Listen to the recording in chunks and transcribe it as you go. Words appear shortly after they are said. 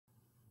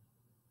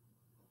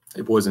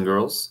Hey, boys and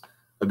girls.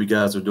 Hope you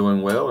guys are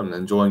doing well and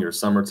enjoying your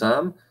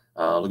summertime.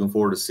 Looking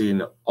forward to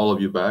seeing all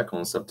of you back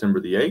on September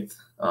the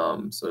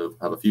 8th. So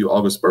I have a few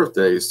August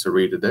birthdays to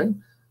read today.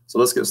 So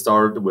let's get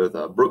started with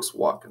Brooks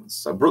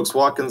Watkins. Brooks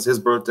Watkins, his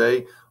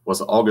birthday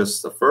was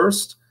August the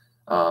 1st.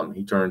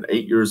 He turned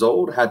 8 years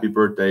old. Happy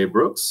birthday,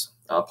 Brooks.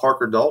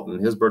 Parker Dalton,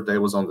 his birthday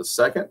was on the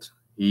 2nd.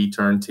 He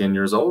turned 10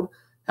 years old.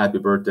 Happy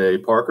birthday,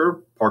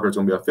 Parker. Parker's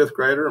going to be a 5th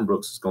grader, and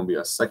Brooks is going to be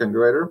a 2nd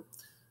grader.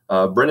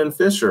 Brennan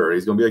Fisher,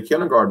 he's going to be a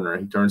kindergartner.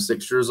 He turned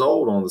 6 years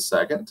old on the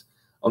 2nd.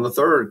 On the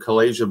 3rd,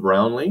 Kalasia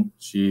Brownlee.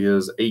 She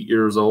is 8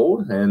 years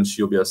old, and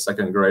she'll be a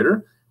 2nd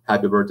grader.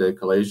 Happy birthday,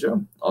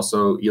 Kalasia.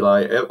 Also,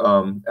 Eli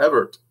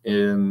Everett,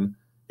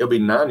 he'll be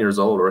 9 years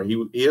old, or he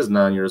is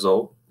 9 years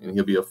old, and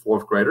he'll be a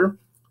 4th grader.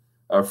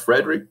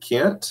 Frederick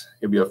Kent,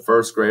 he'll be a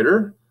 1st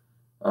grader.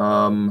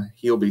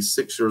 He'll be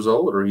 6 years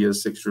old, or he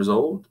is 6 years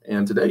old,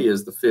 and today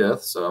is the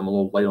 5th, so I'm a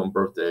little late on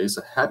birthdays.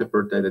 So happy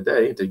birthday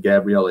today to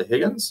Gabriella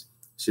Higgins.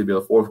 She'll be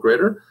a 4th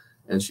grader,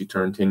 and she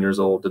turned 10 years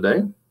old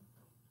today.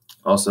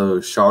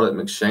 Also, Charlotte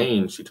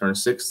McShane, she turned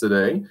 6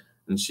 today,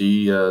 and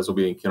she will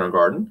be in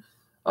kindergarten.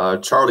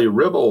 Charlie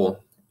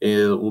Ribble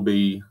will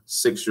be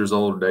 6 years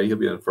old today. He'll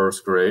be in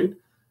 1st grade.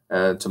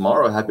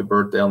 Tomorrow, happy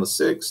birthday on the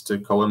 6th to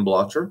Cohen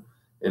Blotcher,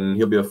 and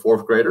he'll be a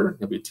 4th grader.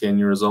 He'll be 10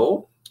 years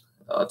old.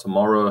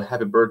 Tomorrow,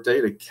 happy birthday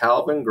to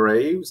Calvin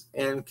Graves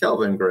and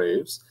Kelvin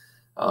Graves.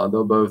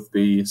 They'll both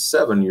be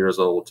 7 years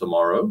old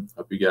tomorrow.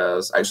 Hope you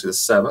guys, actually the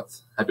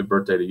 7th, happy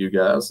birthday to you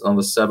guys. On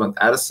the 7th,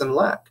 Addison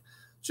Lack.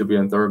 She'll be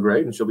in 3rd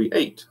grade, and she'll be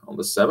 8 on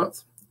the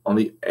 7th. On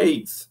the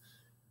 8th,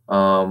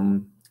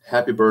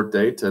 happy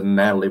birthday to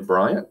Natalie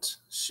Bryant.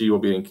 She will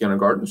be in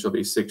kindergarten. She'll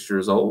be 6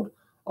 years old.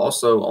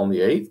 Also on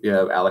the 8th, we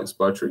have Alex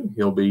Buttrey.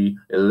 He'll be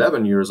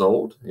 11 years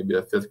old. He'll be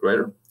a 5th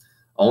grader.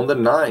 On the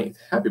 9th,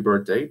 happy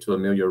birthday to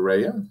Amelia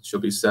Rhea. She'll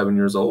be 7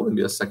 years old and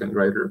be a 2nd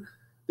grader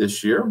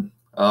this year.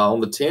 On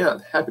the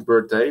 10th, happy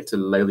birthday to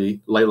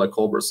Layla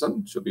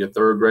Culberson. She'll be a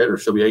 3rd grader.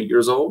 She'll be 8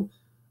 years old.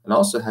 And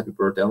also happy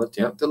birthday on the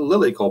 10th to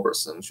Lily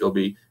Culberson. She'll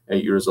be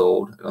 8 years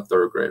old and a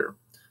 3rd grader.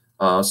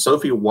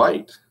 Sophie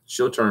White,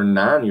 she'll turn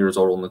 9 years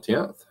old on the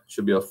 10th.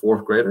 She'll be a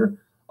 4th grader.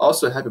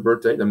 Also happy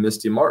birthday to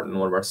Misty Martin,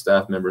 one of our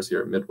staff members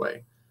here at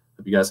Midway.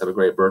 Hope you guys have a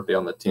great birthday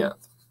on the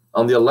 10th.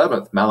 On the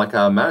 11th,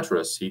 Malachi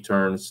Mattress, he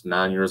turns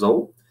 9 years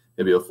old.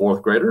 He'll be a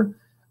 4th grader.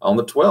 On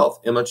the 12th,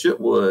 Emma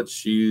Chitwood,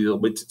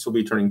 she'll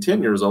be turning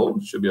 10 years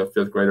old. She'll be a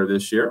 5th grader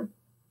this year.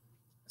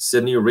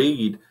 Sydney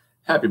Reed,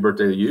 happy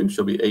birthday to you.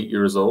 She'll be 8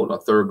 years old, a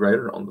 3rd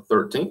grader on the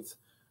 13th.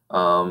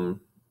 Aiden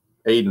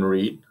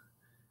Reed.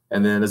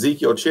 And then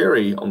Ezekiel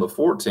Cherry on the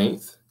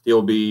 14th.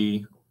 He'll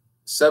be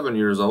 7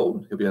 years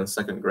old. He'll be in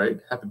 2nd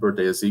grade. Happy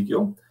birthday,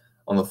 Ezekiel.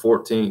 On the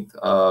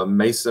 14th,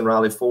 Mason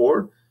Riley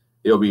Ford.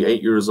 He'll be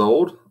 8 years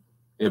old.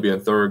 He'll be in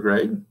 3rd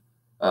grade.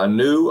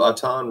 New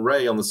Atan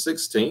Ray on the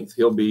 16th.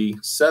 He'll be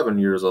 7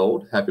 years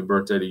old. Happy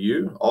birthday to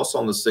you. Also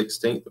on the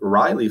 16th,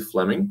 Riley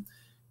Fleming.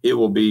 He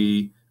will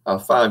be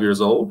 5 years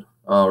old,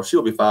 or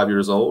she'll be 5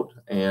 years old,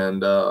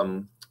 and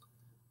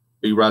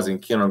be rising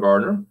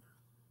kindergartner.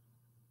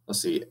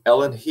 Let's see,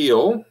 Ellen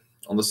Hill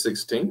on the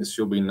 16th.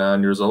 She'll be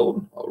 9 years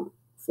old, a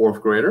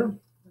 4th grader.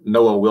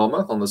 Noah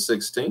Wilmoth on the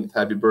 16th.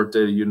 Happy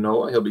birthday to you,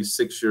 Noah. He'll be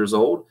 6 years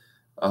old,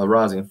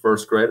 rising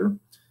 1st grader.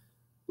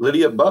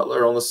 Lydia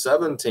Butler on the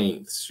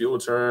 17th. She will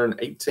turn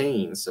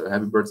 18, so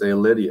happy birthday,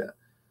 Lydia.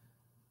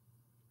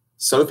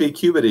 Sophie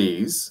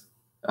Cubides,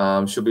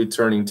 she'll be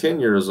turning 10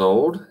 years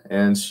old,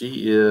 and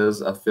she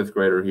is a 5th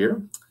grader here.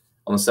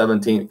 On the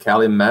 17th,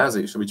 Callie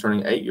Mazzy, she'll be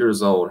turning 8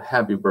 years old.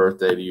 Happy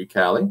birthday to you,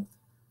 Callie.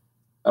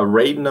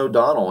 Raiden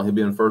O'Donnell, he'll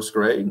be in 1st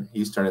grade.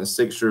 He's turning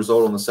 6 years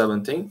old on the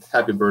 17th.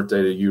 Happy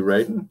birthday to you,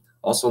 Raiden.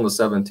 Also on the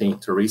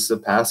 17th, Teresa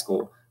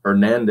Pascal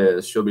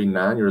Hernandez, she'll be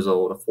 9 years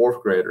old, a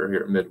 4th grader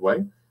here at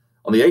Midway.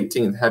 On the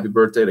 18th, happy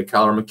birthday to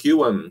Kyler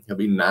McEwen. He'll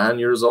be 9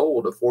 years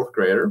old, a 4th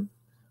grader.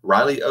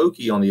 Riley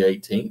Oakey on the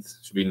 18th.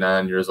 She'll be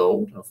 9 years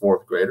old, a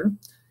 4th grader.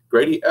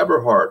 Grady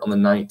Eberhardt on the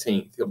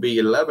 19th. He'll be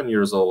 11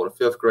 years old, a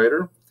 5th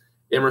grader.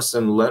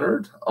 Emerson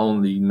Leonard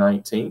on the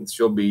 19th.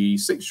 She'll be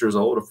 6 years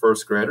old, a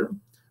 1st grader.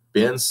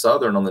 Ben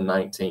Southern on the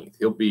 19th.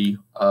 He'll be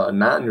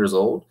 9 years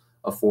old,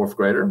 a 4th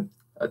grader.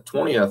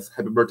 20th,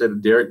 happy birthday to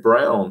Derek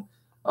Brown.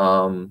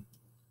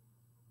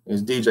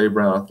 It's DJ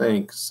Brown, I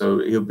think. So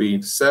he'll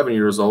be 7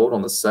 years old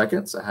on the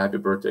 2nd. So happy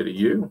birthday to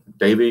you.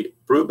 Davey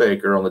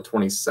Brubaker on the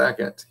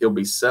 22nd. He'll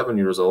be 7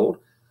 years old,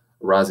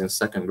 a rising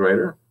 2nd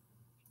grader.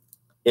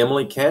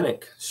 Emily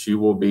Canick, she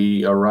will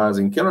be a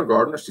rising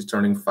kindergartner. She's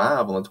turning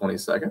 5 on the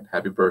 22nd.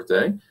 Happy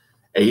birthday.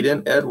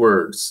 Aiden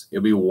Edwards,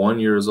 he'll be 1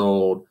 years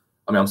old.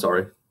 I'm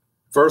sorry,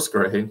 1st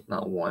grade,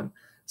 not 1.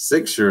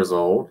 6 years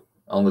old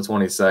on the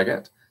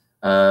 22nd.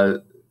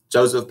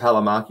 Joseph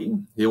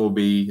Palamaki, he will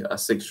be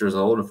 6 years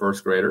old, a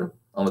 1st grader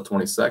on the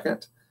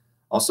 22nd.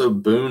 Also,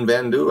 Boone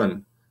Van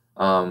Duyn,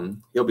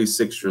 he'll be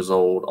 6 years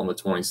old on the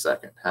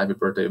 22nd. Happy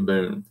birthday,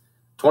 Boone.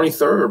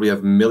 23rd, we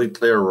have Millie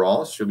Claire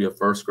Ross. She'll be a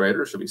 1st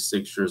grader. She'll be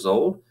 6 years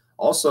old.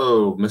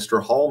 Also,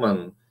 Mr.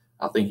 Hallman,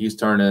 I think he's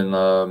turning,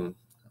 how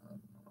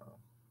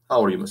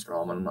old are you, Mr.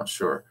 Hallman? I'm not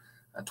sure.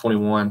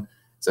 21.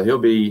 So he'll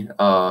be,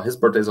 his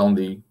birthday's on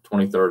the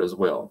 23rd as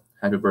well.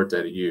 Happy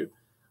birthday to you.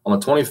 On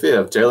the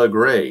 25th, Jayla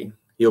Gray,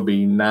 he'll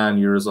be 9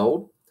 years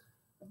old.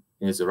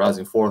 He's a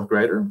rising 4th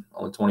grader.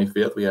 On the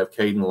 25th, we have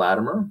Caden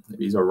Latimer.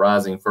 He's a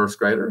rising 1st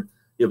grader.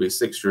 He'll be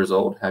 6 years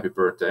old. Happy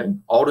birthday.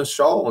 Alden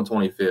Shaw on the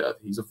 25th.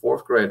 He's a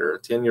 4th grader,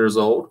 10 years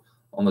old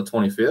on the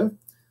 25th.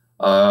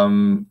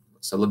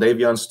 So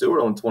LaDavion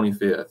Stewart on the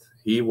 25th.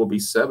 He will be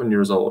 7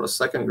 years old, a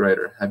 2nd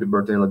grader. Happy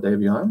birthday,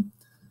 LaDavion.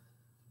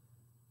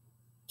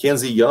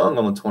 Kenzie Young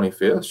on the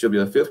 25th. She'll be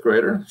a 5th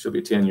grader. She'll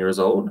be 10 years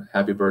old.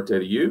 Happy birthday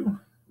to you.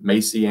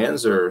 Macy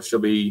Anzer. She'll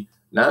be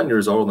 9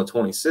 years old on the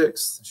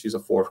 26th. She's a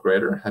 4th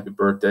grader. Happy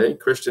birthday.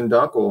 Christian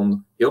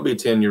Dunkel. He'll be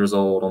 10 years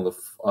old on the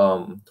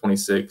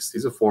 26th.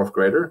 He's a 4th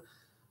grader.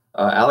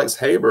 Alex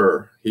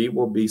Haber. He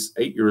will be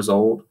 8 years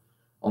old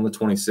on the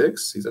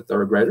 26th. He's a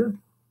 3rd grader.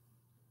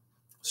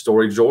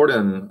 Story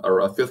Jordan, or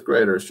a 5th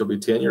grader. She'll be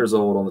 10 years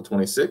old on the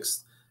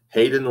 26th.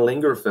 Hayden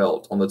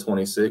Lingerfeld on the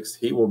 26th.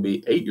 He will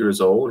be 8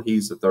 years old.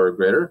 He's a 3rd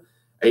grader.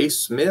 Ace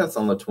Smith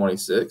on the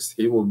 26th.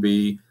 He will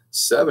be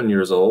 7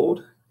 years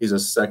old. He's a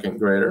 2nd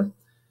grader.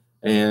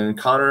 And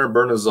Connor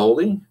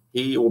Bernazzoli,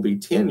 he will be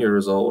 10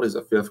 years old. He's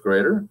a 5th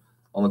grader.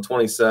 On the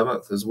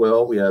 27th as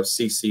well, we have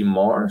CC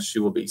Marr. She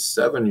will be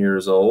 7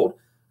 years old.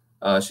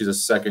 She's a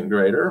 2nd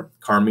grader.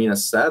 Carmina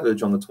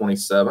Savage on the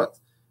 27th.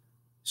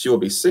 She will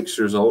be 6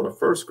 years old, a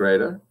 1st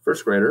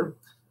grader.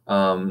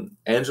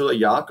 Angela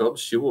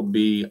Jacobs, she will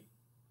be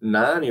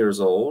 9 years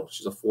old.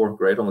 She's a 4th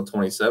grader on the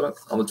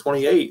 27th. On the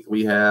 28th,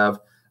 we have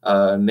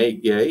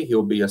Nate Gay.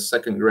 He'll be a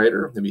 2nd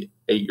grader. He'll be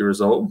 8 years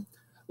old.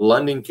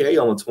 London Kay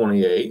on the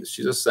 28th.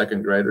 She's a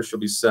 2nd grader. She'll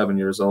be 7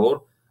 years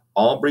old.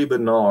 Aubrey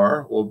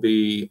Benar will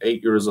be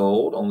 8 years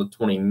old on the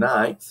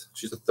 29th.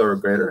 She's a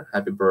 3rd grader.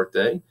 Happy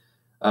birthday.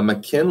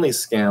 McKinley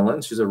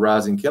Scanlon, she's a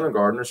rising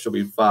kindergartner. She'll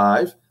be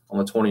 5 on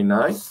the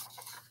 29th.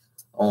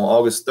 On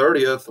August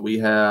 30th, we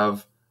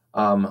have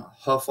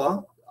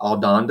Huffa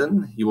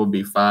Aldondon. He will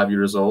be 5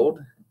 years old.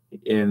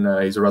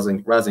 He's a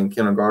rising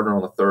kindergartner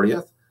on the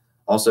 30th.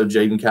 Also,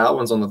 Jaden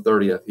Cowens on the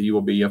 30th. He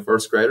will be a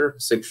 1st grader,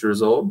 6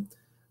 years old.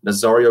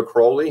 Nazario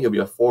Crowley, he'll be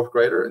a 4th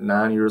grader at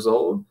 9 years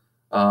old.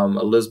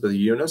 Elizabeth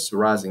Eunice,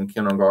 rising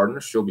kindergartner,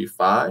 she'll be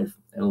 5.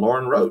 And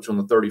Lauren Roach on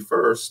the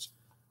 31st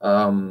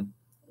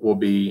will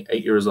be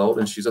 8 years old,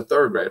 and she's a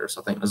 3rd grader.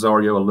 So I think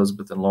Nazario,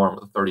 Elizabeth, and Lauren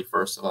were the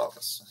 31st of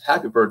August.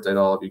 Happy birthday to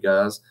all of you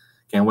guys.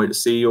 Can't wait to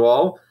see you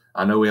all.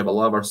 I know we have a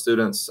lot of our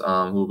students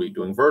who will be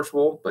doing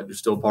virtual, but you're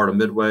still part of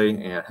Midway,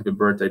 and happy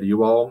birthday to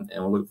you all.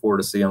 And we'll look forward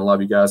to seeing a lot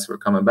of you guys who are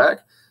coming back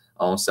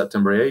on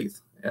September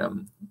 8th.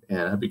 And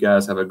I hope you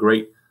guys have a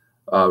great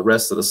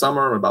rest of the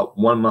summer. About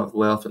 1 month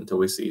left until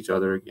we see each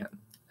other again.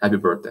 Happy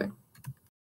birthday.